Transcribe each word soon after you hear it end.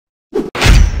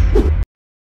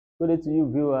Good day to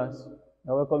you, viewers,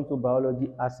 and welcome to Biology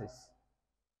Access.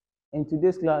 In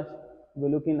today's class, we're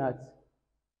looking at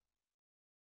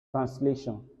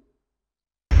translation.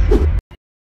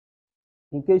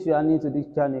 In case you are new to this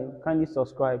channel, kindly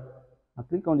subscribe and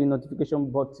click on the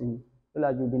notification button so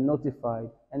that you'll be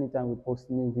notified anytime we post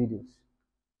new videos.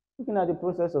 Looking at the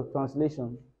process of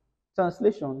translation,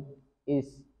 translation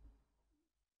is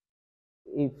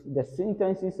if the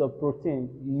synthesis of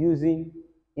protein using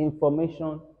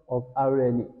information of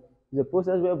RNA. It's a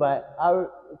process whereby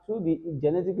through the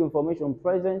genetic information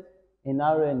present in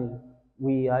RNA,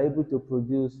 we are able to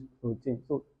produce protein.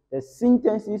 So the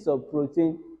synthesis of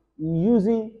protein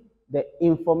using the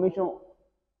information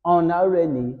on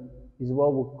RNA is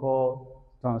what we call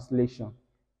translation.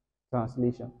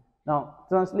 Now,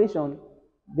 translation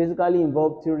basically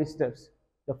involves three steps.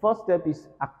 The first step is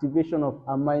activation of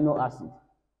amino acid.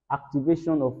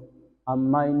 Activation of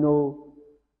amino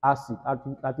acid.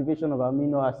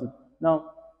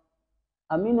 Now,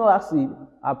 amino acids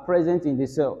are present in the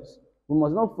cells. We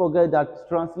must not forget that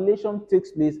translation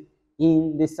takes place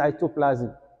in the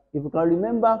cytoplasm. If you can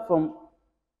remember from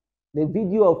the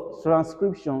video of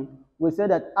transcription, we said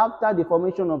that after the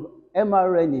formation of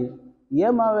mRNA, the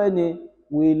mRNA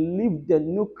will leave the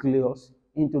nucleus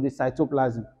into the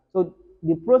cytoplasm. So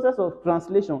the process of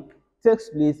translation takes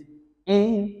place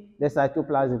in the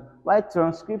cytoplasm, while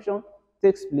transcription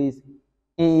takes place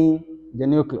in the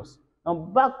nucleus. Now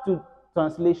back to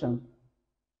translation.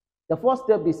 The first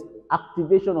step is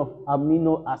activation of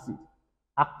amino acid.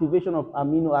 Activation of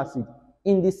amino acid.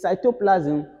 In the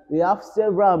cytoplasm, we have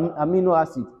several amino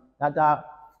acids that are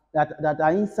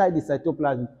inside the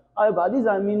cytoplasm. However, these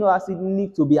amino acids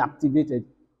need to be activated.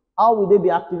 How will they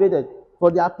be activated? For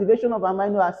the activation of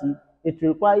amino acid, it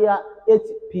requires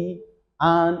ATP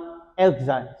and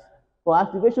enzymes. For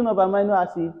activation of amino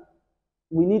acid,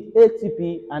 we need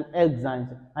ATP and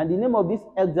enzymes. And the name of this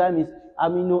enzyme is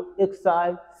amino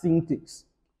hexyl synthase.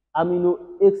 Amino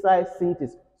hexyl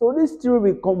synthase. So these three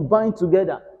will combine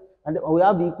together. And we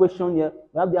have the equation here.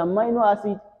 We have the amino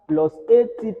acid plus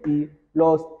ATP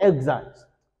plus enzymes.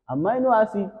 Amino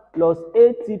acid plus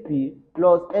ATP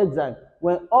plus enzyme.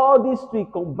 When all these three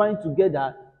combine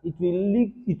together, it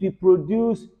will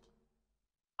produce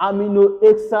amino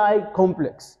hexyl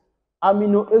complex.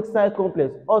 Amino hexyl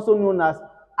complex, also known as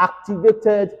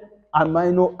activated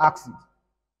amino acid.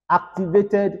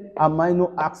 Activated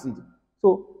amino acid.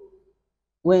 So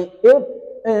when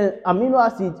amino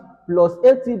acid plus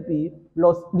ATP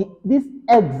plus this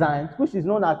enzyme, which is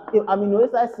known as amino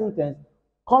hexyl synthase,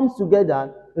 comes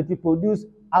together, it will produce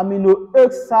amino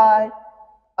hexyl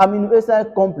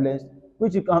complex,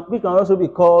 which can also be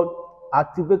called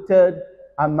activated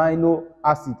amino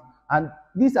acid. And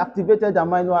this activated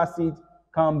amino acid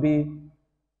can be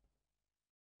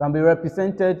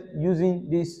represented using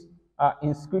this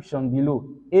inscription below: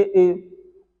 ANP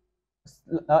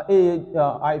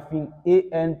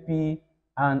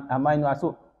and amino acid.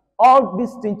 So all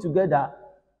these things together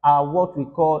are what we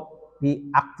call the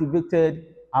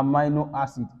activated amino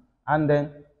acid. And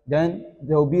then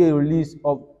there will be a release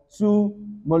of 2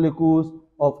 molecules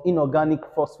of inorganic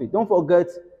phosphate. Don't forget,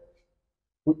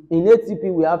 in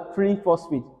ATP we have 3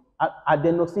 phosphate,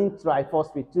 adenosine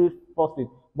triphosphate, 3 phosphate.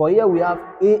 But here we have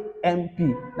AMP,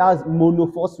 that's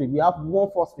monophosphate. We have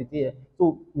 1 phosphate here.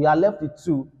 So we are left with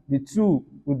 2. The 2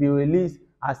 will be released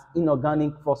as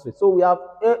inorganic phosphate. So we have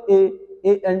AA,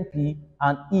 ANP,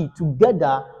 and E.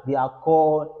 Together, they are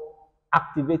called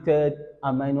activated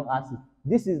amino acid.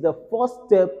 This is the first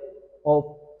step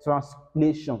of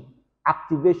translation,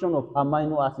 activation of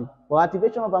amino acid. For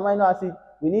activation of amino acid,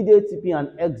 we need ATP and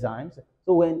enzymes.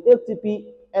 So when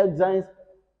ATP, enzymes,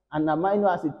 and amino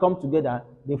acid come together,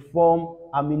 they form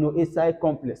amino hexyl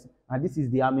complex. And this is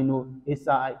the amino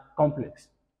hexyl complex.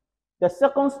 The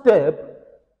second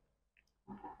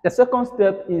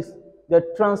step is the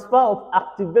transfer of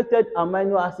activated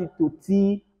amino acid to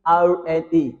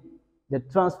tRNA. The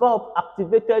transfer of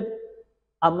activated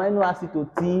amino acid to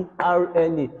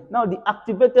tRNA. Now, the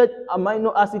activated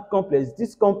amino acid complex,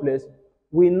 this complex,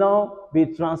 will now be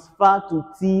transferred to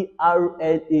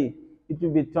tRNA. It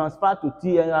will be transferred to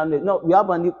tRNA. Now, we have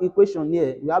an equation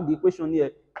here. We have the equation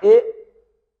here. A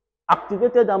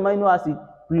activated amino acid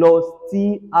plus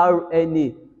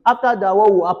tRNA. After that,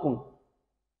 what will happen?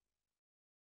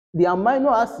 The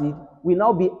amino acid will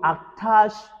now be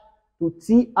attached to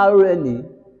tRNA.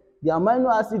 The amino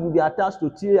acid will be attached to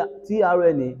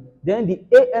tRNA. Then the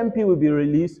AMP will be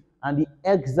released and the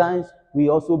enzymes will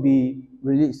also be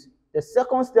released. The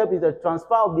second step is the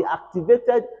transfer of the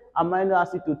activated amino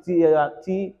acid to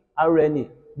tRNA.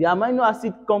 The amino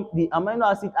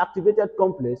acid activated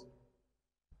complex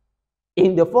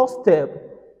In the first step,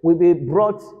 we be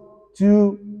brought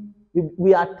to,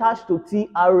 we attach to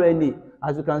tRNA.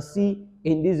 As you can see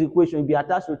in this equation, we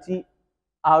attach to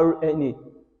tRNA.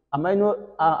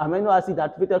 Amino acid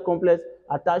activated complex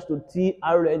attached to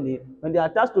tRNA. When they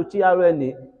attach to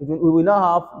tRNA, we will now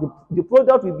have the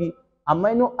product will be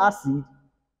amino acid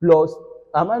plus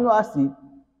amino acid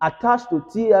attached to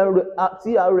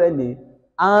tRNA,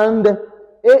 and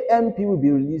AMP will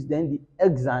be released, then the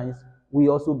enzymes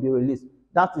will also be released.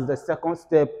 That is the second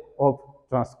step of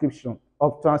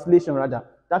translation rather.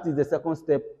 That is the second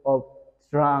step of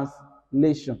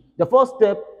translation. The first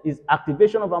step is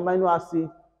activation of amino acid.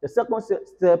 The second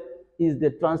step is the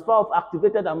transfer of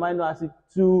activated amino acid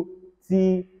to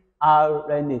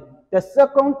tRNA. The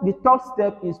third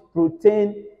step is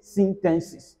protein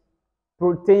synthesis.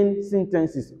 Protein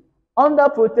synthesis. Under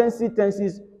protein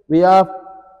synthesis, we have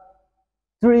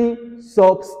 3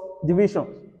 subdivisions.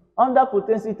 Under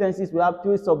protein synthesis, we have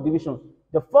 3 subdivisions.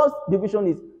 The first division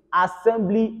is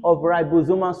assembly of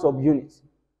ribosomal subunits.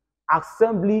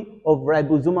 Assembly of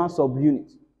ribosomal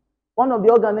subunits. One of the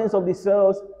organelles of the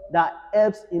cells that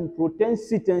helps in protein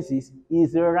synthesis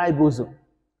is ribosome.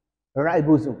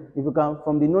 Ribosome. If you can,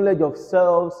 from the knowledge of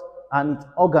cells and its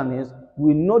organelles,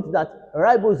 we note that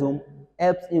ribosome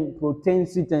helps in protein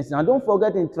synthesis. And don't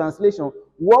forget, in translation,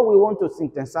 what we want to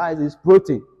synthesize is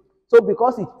protein. So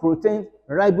because it's protein,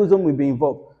 ribosome will be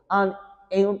involved. And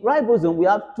in ribosome, we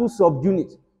have 2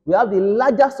 subunits. We have the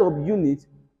larger subunit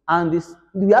and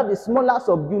we have the smaller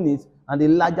subunit and the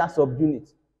larger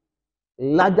subunit.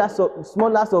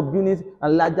 Smaller subunit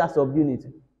and larger subunit.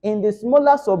 In the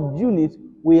smaller subunit,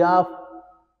 we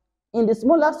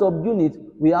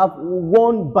have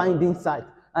one binding site,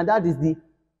 and that is the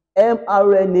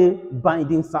mRNA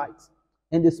binding site.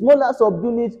 In the smaller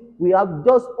subunit, we have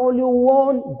just only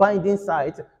one binding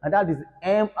site, and that is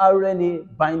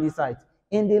mRNA binding site.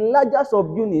 In the larger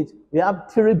subunit, we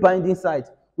have 3 binding sites.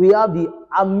 We have the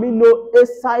amino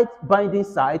acid binding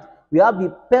site, we have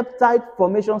the peptide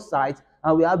formation site,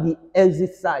 and we have the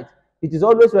exit site. It is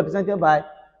always represented by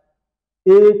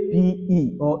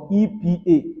APE or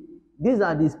EPA. These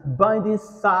are the binding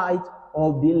sites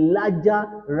of the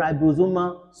larger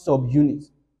ribosomal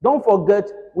subunits. Don't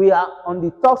forget, we are on the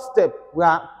third step. We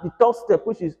are the third step,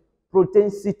 which is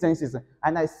protein synthesis.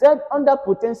 And I said under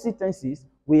protein synthesis,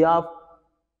 we have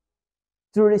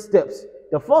 3 steps.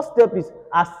 The first step is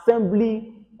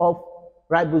assembly of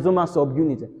ribosomal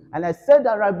subunits. And I said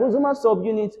that ribosomal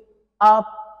subunits have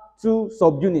 2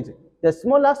 subunits, the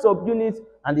smaller subunit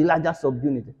and the larger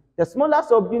subunit. The smaller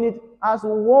subunit has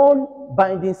one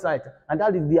binding site, and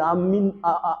that is the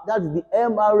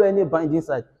mRNA binding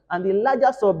site. And the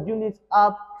larger subunits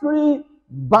have 3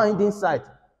 binding sites.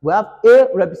 We have A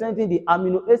representing the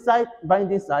amino acid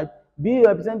binding site, B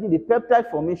representing the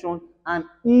peptide formation, and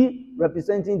E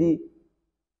representing the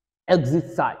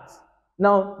exit site.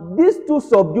 Now, these 2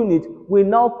 subunits will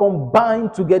now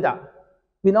combine together.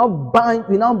 We now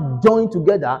join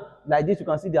together like this. You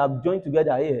can see they have joined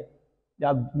together here. They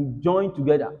have joined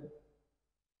together.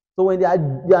 So when they are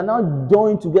now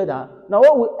joined together, now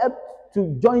what will help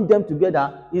to join them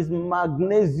together is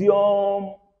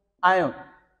magnesium ion.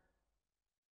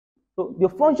 So the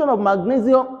function of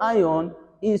magnesium ion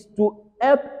is to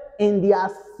help in the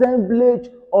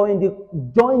assemblage or in the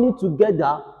joining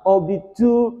together of the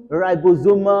 2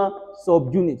 ribosomal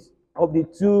subunits.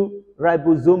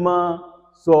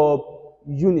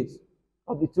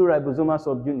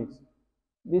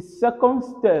 The second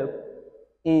step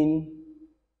in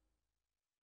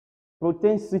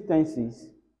protein synthesis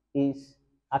is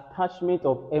attachment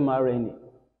of mRNA.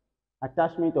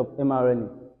 Attachment of mRNA.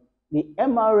 The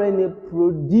mRNA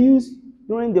produced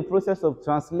during the process of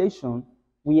translation,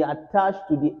 we attach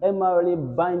to the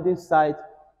mRNA binding site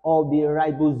of the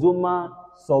ribosomal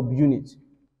subunit.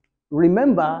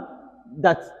 Remember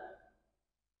that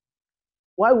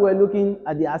while we're looking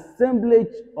at the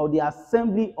assemblage or the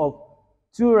assembly of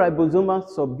 2 ribosomal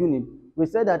subunits, we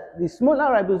said that the smaller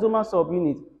ribosomal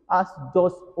subunit has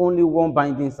just only one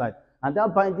binding site, and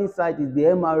that binding site is the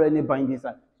mRNA binding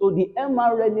site. So the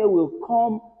mRNA will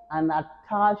come and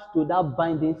attach to that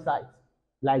binding site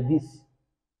like this.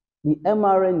 The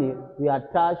mRNA will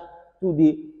attach to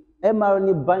the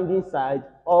mRNA binding site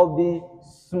of the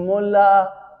smaller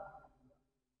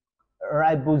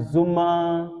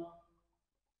ribosomal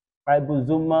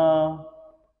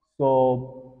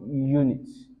subunits.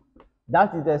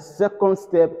 That is the second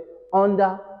step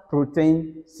under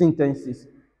protein synthesis.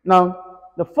 Now,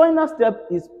 the final step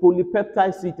is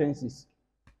polypeptide synthesis.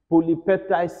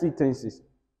 Polypeptide synthesis.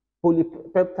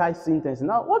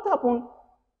 Now, what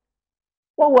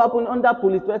will happen under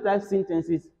polypeptide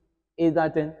synthesis is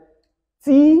that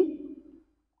tRNA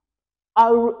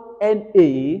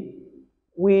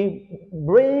will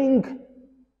bring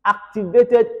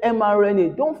activated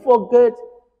mRNA. Don't forget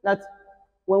that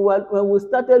when we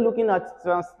started looking at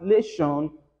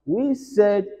translation, we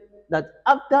said that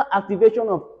after activation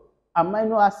of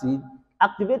amino acid,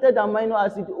 activated amino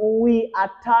acid, we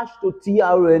attach to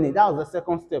tRNA. That was the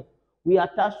second step. We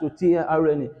attach to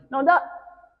tRNA. Now that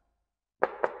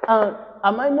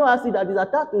amino acid that is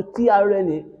attached to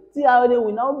tRNA, tRNA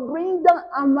will now bring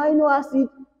that amino acid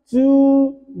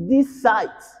to this site.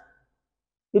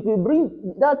 It will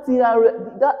bring that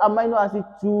amino acid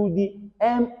to the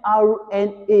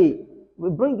mRNA. We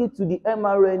bring it to the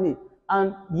mRNA,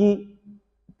 and the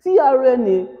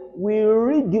tRNA will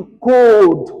read the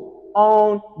code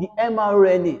on the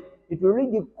mRNA. It will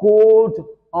read the code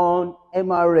on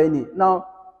mRNA. Now,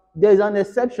 there is an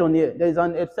exception here. There is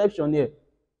an exception here.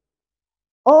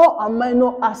 All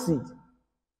amino acid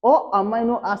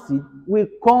will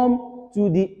come to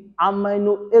the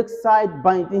amino exide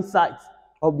binding site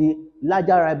of the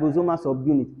larger ribosomal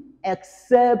subunit,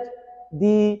 except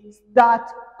the start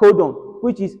codon,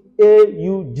 which is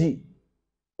AUG.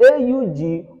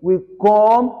 AUG will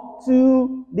come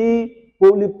to the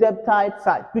polypeptide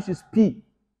site, which is P.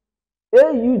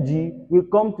 AUG will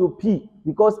come to P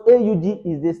because AUG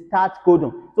is the start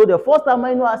codon. So the first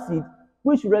amino acid,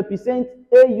 which represents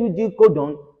AUG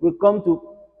codon, will come to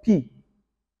P.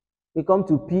 Will come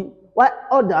to P, while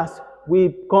others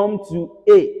will come to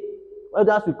A.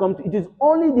 Others will come to, it is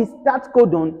only the start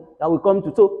codon that will come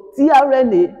to. So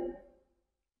tRNA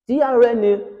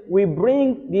will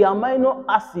bring the amino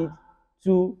acid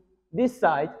to this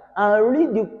site and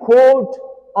read the code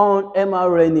on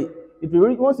mRNA.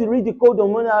 Once it reads the code on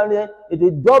mRNA, it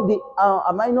will drop the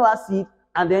amino acid,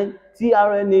 and then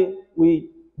tRNA will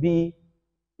be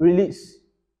released.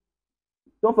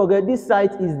 Don't forget, this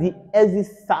site is the exit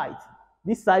site.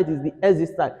 This site is the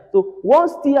exit site. So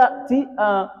once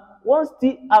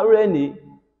tRNA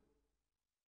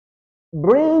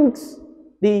brings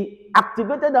the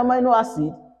activated amino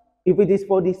acid, if it is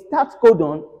for the start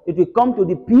codon, it will come to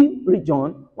the P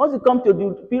region. Once it comes to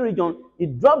the P region,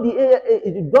 it drop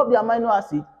the amino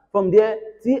acid. From there,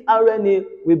 tRNA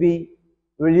will be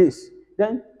released.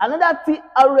 Then another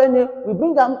tRNA will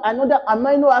bring another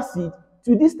amino acid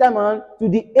to this time around to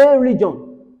the A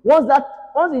region. Once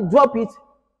it drop it,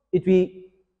 it will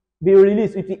be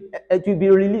released.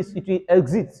 It will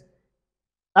exit.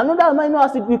 Another amino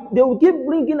acid, they will keep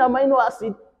bringing amino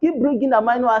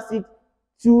acid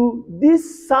to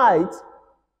this site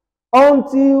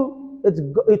until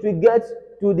it will get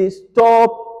to the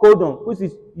stop codon, which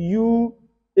is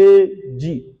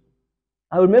UAG.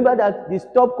 And remember that the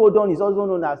stop codon is also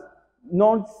known as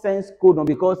nonsense codon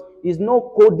because it's no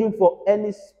coding for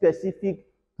any specific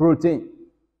protein.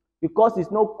 Because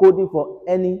it's not coding for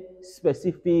any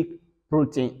specific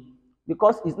protein.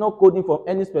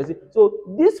 So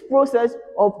this process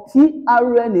of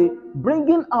tRNA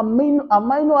bringing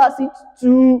amino acids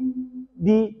to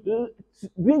the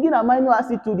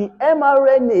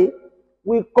mRNA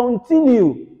will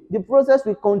continue. The process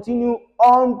will continue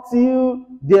until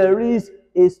there is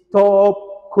a stop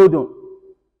codon.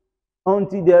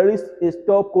 If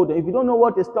you don't know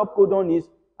what a stop codon is,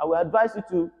 I will advise you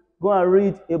to go and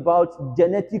read about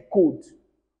genetic code,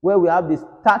 where we have the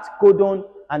start codon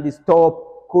and the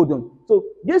stop codon. So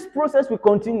this process will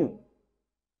continue.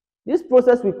 This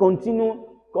process will continue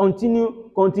until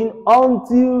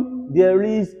there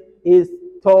is a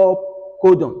stop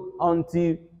codon.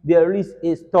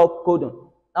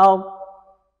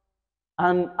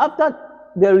 And after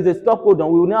there is a stop codon,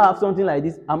 we will now have something like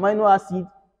this: amino acid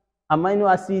 1,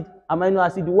 amino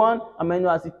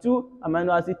acid 2,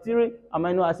 amino acid 3,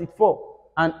 amino acid 4.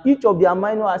 And each of the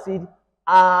amino acids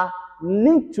are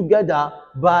linked together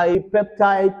by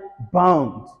peptide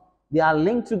bond. They are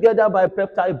linked together by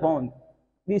peptide bond.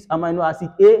 This amino acid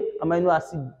A, amino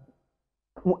acid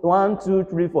 1, 2,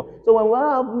 3, 4. So when we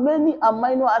have many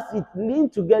amino acids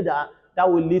linked together, that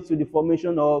will lead to the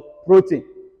formation of protein.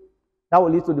 Now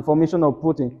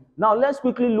let's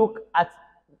quickly look at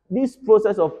this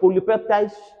process of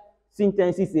polypeptide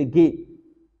synthesis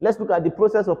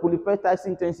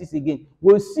again.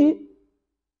 We'll see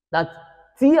that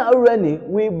tRNA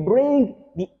will bring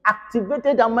the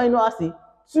activated amino acid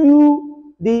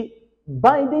to the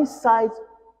binding site.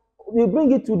 We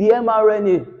bring it to the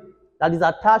mRNA that is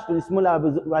attached to the smaller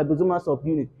ribosomal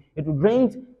subunit.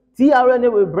 tRNA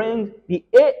will bring the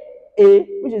AA,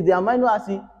 which is the amino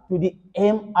acid, to the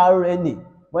mRNA.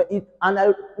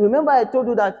 Remember I told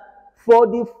you that for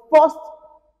the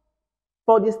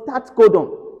start codon,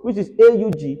 which is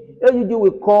AUG. AUG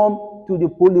will come to the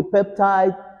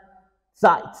polypeptide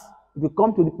site. It will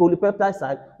come to the polypeptide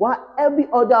site, while every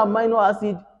other amino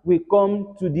acid will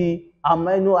come to the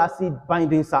amino acid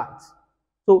binding site.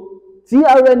 So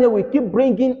tRNA will keep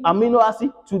bringing amino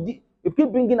acid to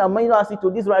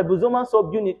this ribosomal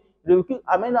subunit. They will keep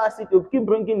amino acid, they will keep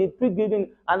bringing it,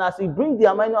 and as it brings the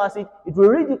amino acid, it will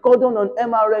read the codon on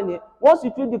mRNA. Once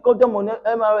it reads the codon on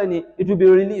mRNA, it will be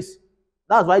released.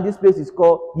 That's why this place is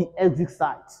called the exit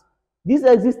site. This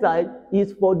exit site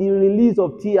is for the release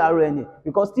of tRNA,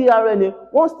 because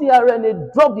once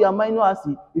tRNA drops the amino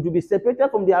acid, it will be separated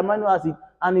from the amino acid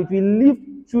and it will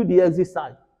leave through the exit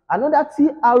site. Another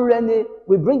tRNA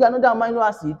will bring another amino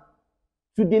acid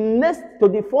to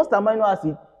the first amino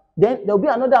acid. Then there will be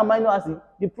another amino acid.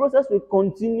 The process will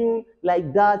continue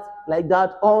like that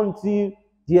until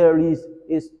there is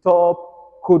a stop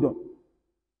codon.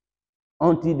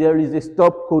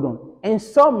 In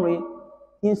summary,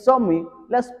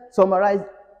 let's summarize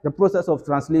the process of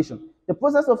translation. The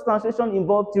process of translation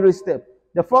involves 3 steps.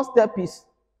 The first step is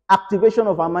activation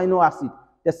of amino acid.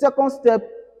 The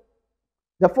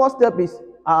first step is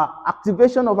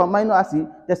activation of amino acid.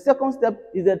 The second step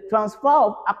is the transfer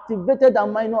of activated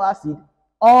amino acid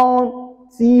on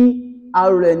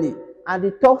tRNA. And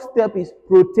the third step is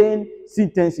protein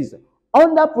synthesis.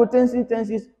 Under protein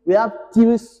synthesis, we have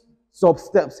 3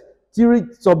 sub-steps,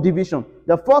 3 subdivisions.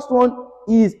 The first one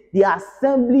is the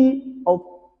assembly of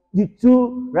the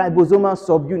 2 ribosomal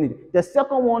subunits. The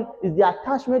second one is the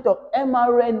attachment of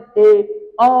mRNA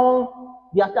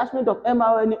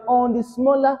on the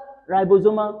smaller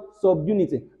ribosomal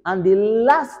subunit. And the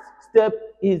last step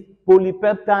is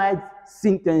polypeptide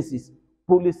synthesis.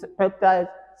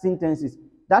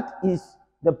 That is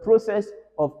the process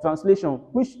of translation,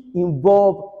 which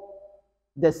involves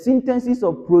the synthesis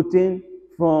of protein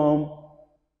from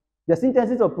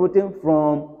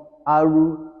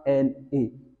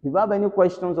RNA. If you have any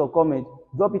questions or comments,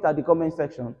 drop it at the comment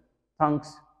section.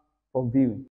 Thanks for viewing.